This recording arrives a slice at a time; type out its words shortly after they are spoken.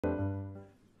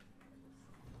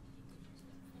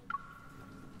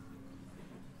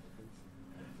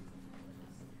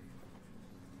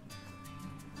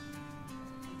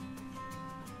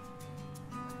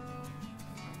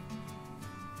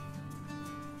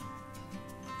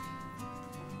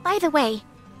By the way,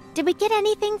 did we get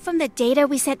anything from the data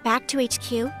we sent back to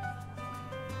HQ?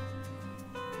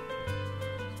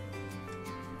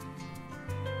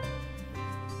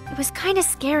 It was kinda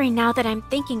scary now that I'm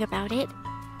thinking about it.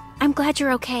 I'm glad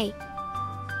you're okay.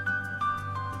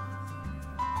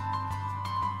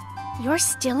 You're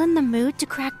still in the mood to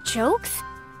crack jokes?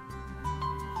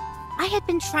 I had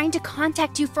been trying to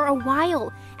contact you for a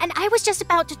while, and I was just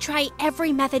about to try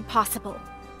every method possible,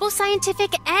 both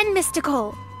scientific and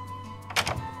mystical.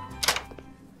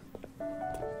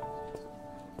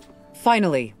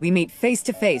 Finally, we meet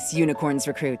face-to-face, Unicorns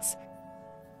recruits.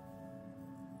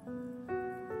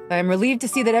 I am relieved to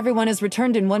see that everyone has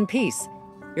returned in one piece.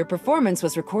 Your performance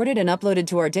was recorded and uploaded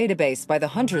to our database by the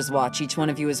Hunter's Watch each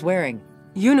one of you is wearing.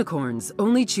 Unicorns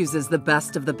only chooses the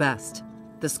best of the best.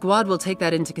 The squad will take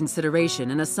that into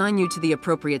consideration and assign you to the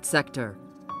appropriate sector.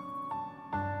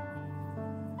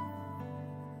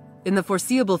 In the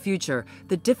foreseeable future,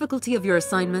 the difficulty of your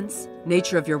assignments,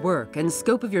 nature of your work, and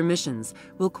scope of your missions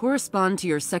will correspond to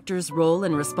your sector's role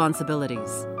and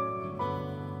responsibilities.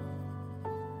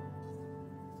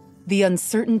 The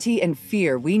uncertainty and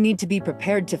fear we need to be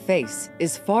prepared to face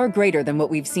is far greater than what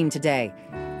we've seen today.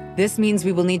 This means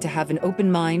we will need to have an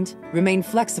open mind, remain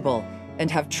flexible,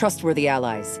 and have trustworthy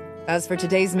allies. As for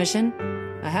today's mission,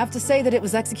 I have to say that it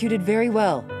was executed very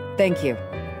well. Thank you.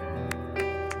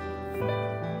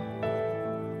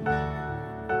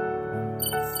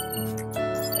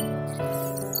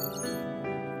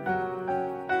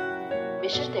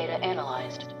 Mission data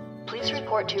analyzed. Please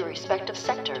report to your respective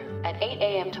sector at 8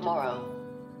 a.m. tomorrow.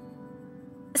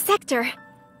 Sector.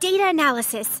 Data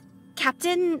analysis.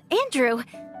 Captain Andrew.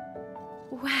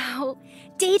 Wow.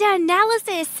 Data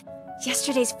analysis!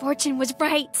 Yesterday's fortune was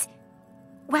right.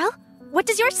 Well, what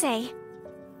does yours say?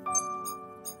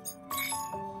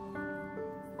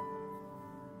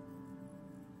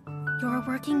 You're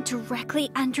working directly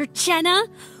under Jenna?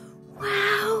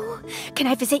 Wow! Can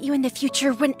I visit you in the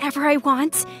future whenever I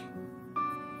want?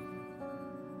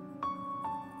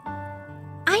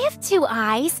 I have two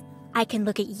eyes. I can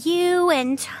look at you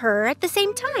and her at the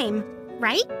same time,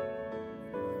 right?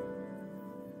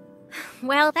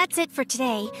 Well, that's it for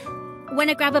today.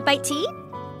 Wanna grab a bite to eat?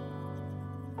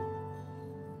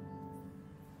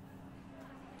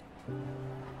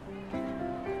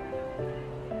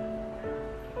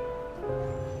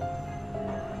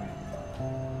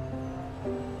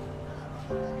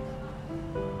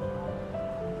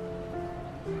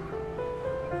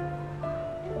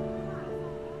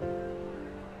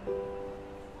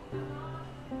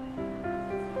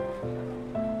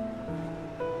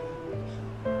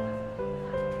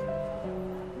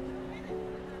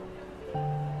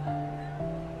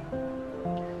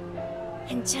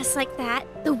 And just like that,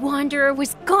 the Wanderer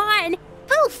was gone!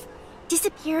 Poof!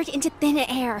 Disappeared into thin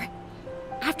air.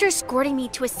 After escorting me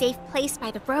to a safe place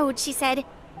by the road, she said,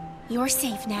 "You're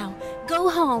safe now. Go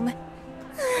home."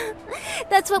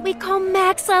 That's what we call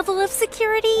max level of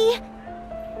security.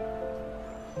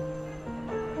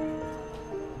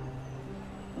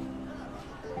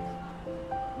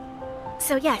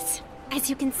 So yes, as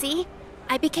you can see,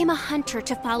 I became a hunter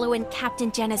to follow in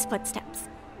Captain Jenna's footsteps.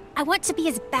 I want to be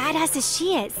as badass as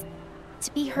she is,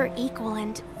 to be her equal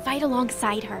and fight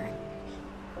alongside her.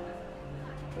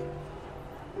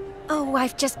 Oh,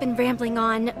 I've just been rambling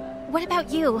on. What about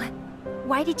you?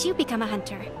 Why did you become a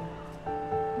hunter?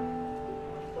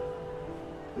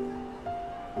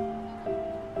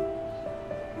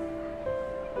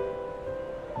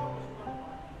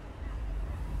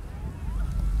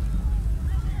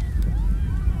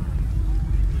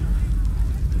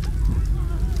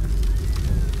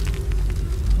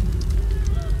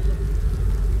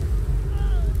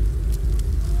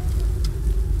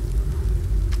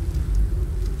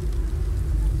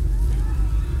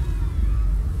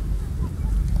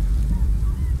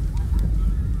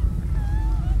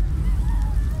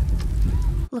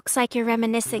 Looks like you're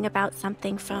reminiscing about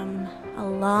something from a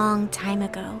long time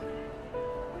ago.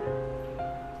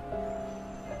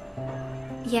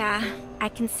 Yeah, I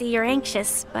can see you're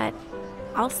anxious, but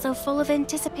also full of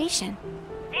anticipation.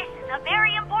 This is a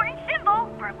very important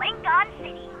symbol for Lincoln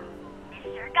City.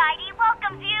 Mr. Guidey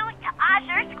welcomes you to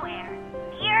Azure Square.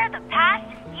 Here, the past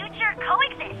and future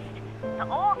coexist. The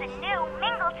old and new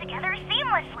mingle together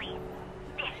seamlessly.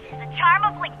 This is the charm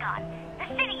of Lincoln, the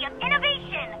city of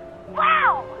innovation.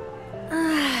 Wow!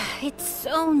 It's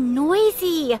so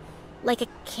noisy. Like a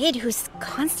kid who's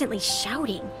constantly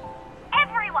shouting.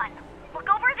 Everyone, look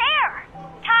over there!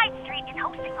 Tide Street is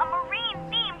hosting a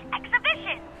marine-themed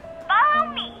exhibition.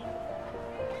 Follow me!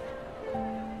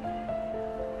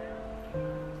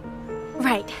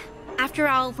 Right. After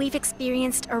all, we've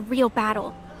experienced a real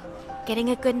battle. getting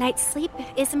a good night's sleep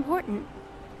is important.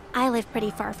 I live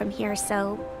pretty far from here,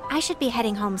 so I should be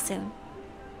heading home soon.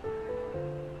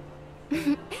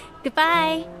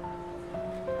 Goodbye!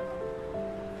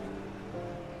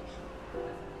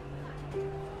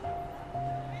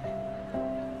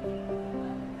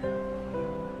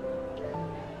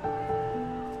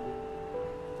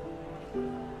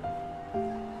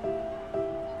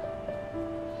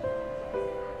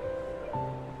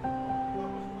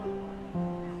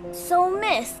 So,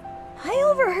 miss, I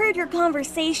overheard your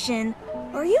conversation.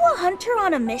 Are you a hunter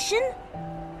on a mission?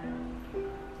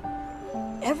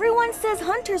 Everyone says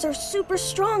hunters are super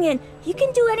strong and you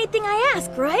can do anything I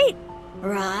ask, right?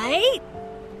 Right?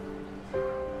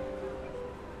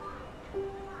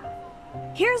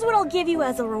 Here's what I'll give you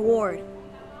as a reward.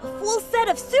 A full set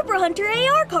of Super Hunter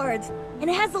AR cards, and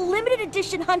it has a limited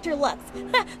edition Hunter Lux.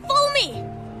 Follow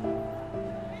me!